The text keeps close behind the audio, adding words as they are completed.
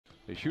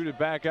They shoot it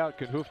back out.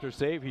 Can Hoofner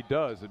save? He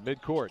does at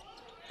midcourt.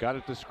 Got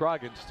it to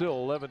Scroggins. Still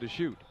 11 to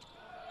shoot.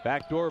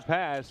 Backdoor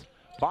pass.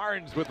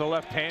 Barnes with the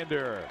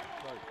left-hander.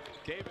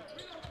 David.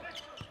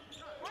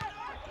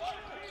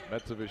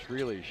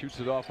 Metsavishvili shoots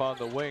it off on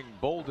the wing.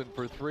 Bolden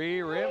for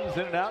three. Rims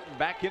in and out and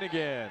back in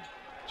again.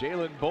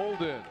 Jalen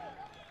Bolden.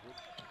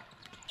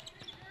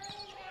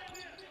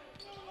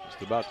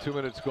 Just about 2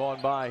 minutes gone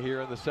by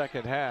here in the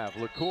second half.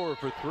 LaCour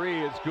for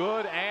three. It's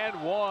good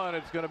and one.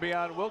 It's going to be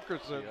on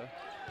Wilkerson.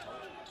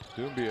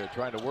 Doumbia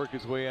trying to work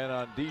his way in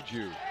on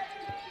Diju.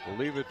 We'll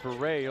leave it for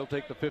Ray. He'll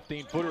take the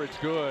 15-footer. It's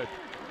good.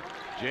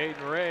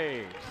 Jaden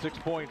Ray, 6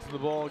 points in the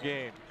ball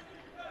game.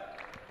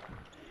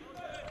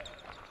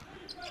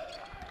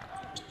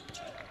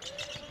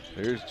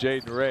 Here's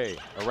Jaden Ray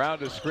around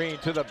the screen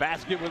to the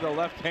basket with a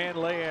left-hand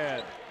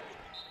lay-in.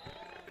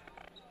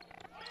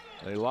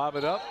 They lob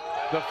it up.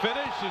 The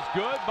finish is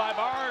good by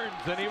Barnes,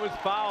 and he was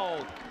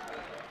fouled.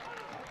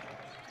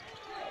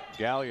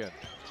 Gallion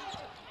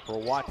for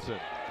Watson.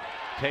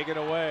 Taken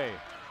away.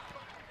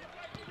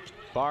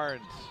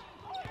 Barnes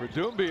for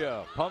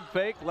Doumbia. Pump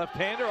fake,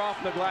 left-hander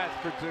off the glass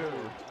for two.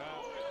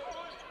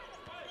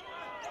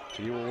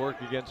 He will work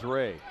against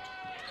Ray.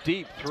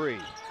 Deep three.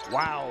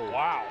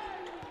 Wow.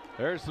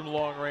 There's some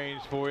long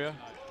range for you.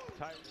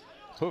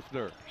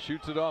 Hoofner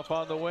shoots it off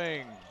on the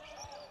wing.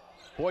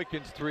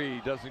 Boykin's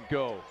three doesn't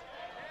go.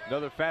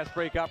 Another fast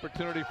break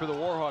opportunity for the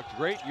Warhawks.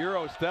 Great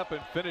Euro step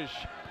and finish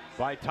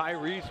by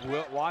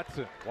Tyrese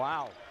Watson.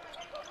 Wow.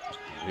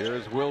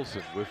 Here's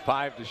Wilson with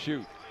 5 to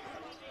shoot.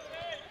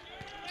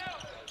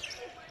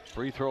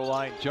 Free throw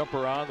line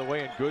jumper on the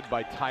way and good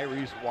by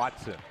Tyrese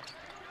Watson.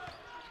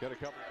 He's got a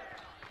couple.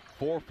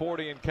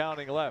 4:40 and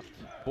counting left.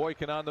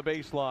 Boykin on the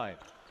baseline.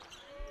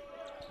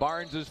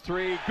 Barnes'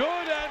 three, good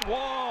and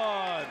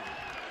one.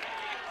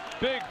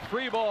 Big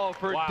free ball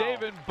for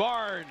David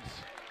Barnes.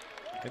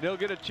 And he'll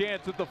get a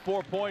chance at the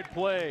 4-point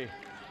play.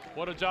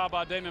 What a job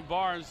by Damon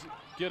Barnes.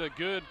 Get a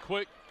good,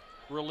 quick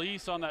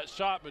release on that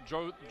shot, but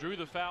drew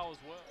the foul as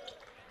well.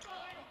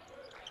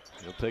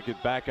 He'll take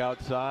it back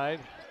outside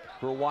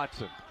for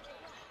Watson.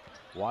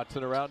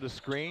 Watson around the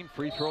screen.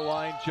 Free throw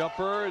line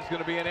jumper is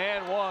going to be an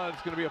and one.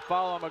 It's going to be a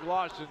foul on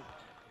McGloshin.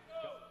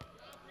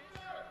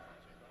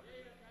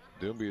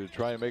 Doumbia to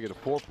try and make it a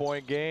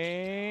 4-point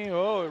game.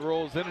 Oh, it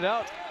rolls in and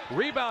out.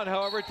 Rebound,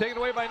 however, taken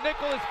away by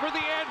Nicholas for the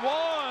and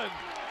one.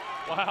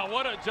 Wow,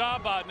 what a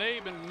job by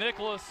Naaman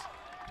Nicholas.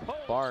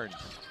 Barnes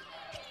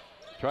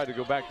tried to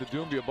go back to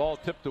Doumbia. Ball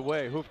tipped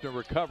away. Hoofner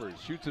recovers.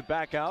 Shoots it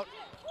back out.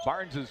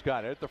 Barnes has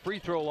got it at the free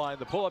throw line.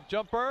 The pull-up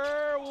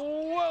jumper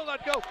will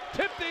not go.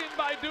 Tipped in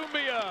by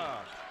Doumbia.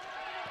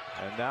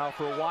 And now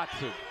for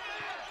Watson.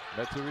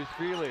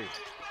 Metsavishvili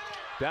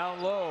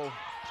down low.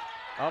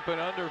 Up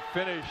and under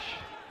finish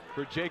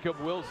for Jacob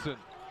Wilson.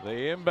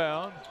 They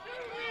inbound.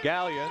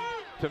 Gallion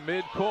to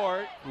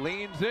midcourt.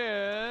 Leans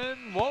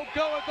in. Won't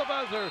go at the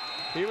buzzer.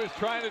 He was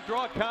trying to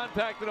draw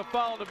contact and a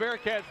foul. The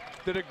Bearcats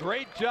did a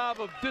great job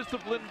of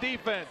disciplined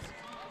defense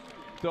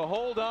to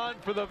hold on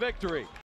for the victory.